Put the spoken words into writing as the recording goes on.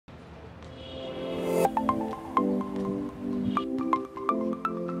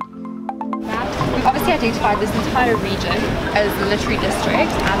essentially identified this entire region as a literary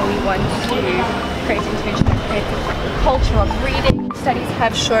district, and we want to create intervention that creates a culture of reading. Studies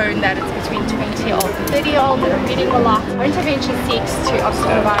have shown that it's between 20-year-olds and 30-year-olds that are reading a lot. Our intervention seeks to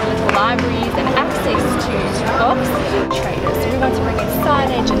obviously provide little libraries and access to books. Traders. So we want to bring in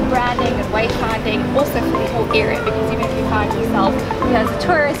signage and branding and wayfinding also for the whole area, because even if you find yourself as a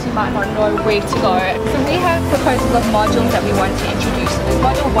tourist, you might not know where to go. So we have proposals of modules that we want to introduce. So there's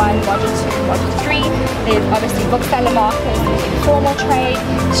module 1, module 2, module 3. There's obviously bookseller markers, there's informal trade,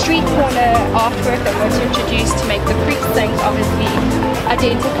 street corner artwork that we want to introduce to make the precinct obviously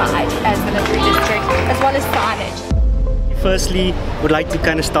identified as the literary district, as well as signage. Firstly, would like to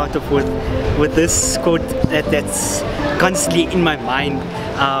kind of start off with this quote that's constantly in my mind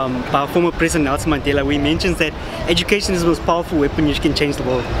by our former President Nelson Mandela, where he mentions that education is the most powerful weapon which can change the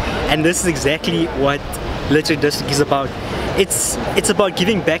world. And this is exactly what Literary District is about. It's about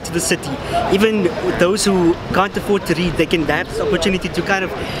giving back to the city. Even those who can't afford to read, they have this opportunity to kind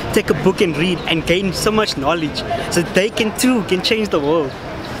of take a book and read and gain so much knowledge, so they can change the world.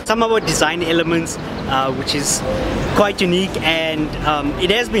 Some of our design elements, which is quite unique, and it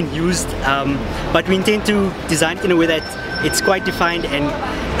has been used, but we intend to design it in a way that it's quite defined and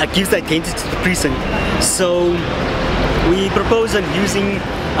gives the identity to the precinct. So we propose on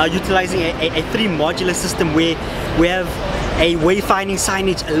utilizing a 3 modular system where we have a wayfinding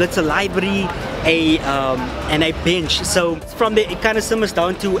signage, a little library, and a bench. So from there it kind of simmers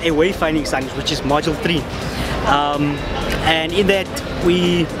down to a wayfinding signage, which is module 3. And in that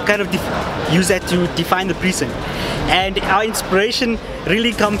we kind of use that to define the precinct. And our inspiration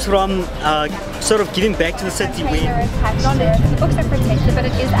really comes from sort of giving back to the city. Knowledge, the books are protected, but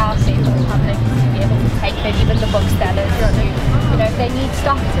it is out there for the public to be able to take them, even the booksellers. You know, if they need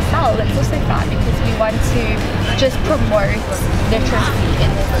stock to sell, that's also fine, because we want to just promote literacy in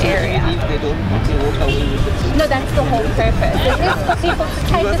this area. If they don't want to walk away with it. No, that's the whole purpose. It is for people to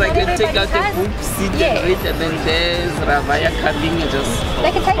take because it. I can take out the book, sit and read, and then there's Ravaya coming and just...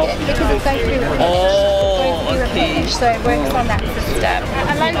 They can take it because it's going through replenish, so it works on that system.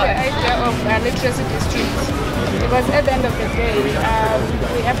 I like the idea of literacy districts, because at the end of the day,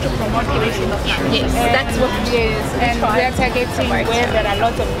 we have to promote reading. Yes, that's what and we are targeting where there are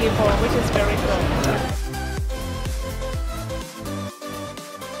lots of people, which is very good.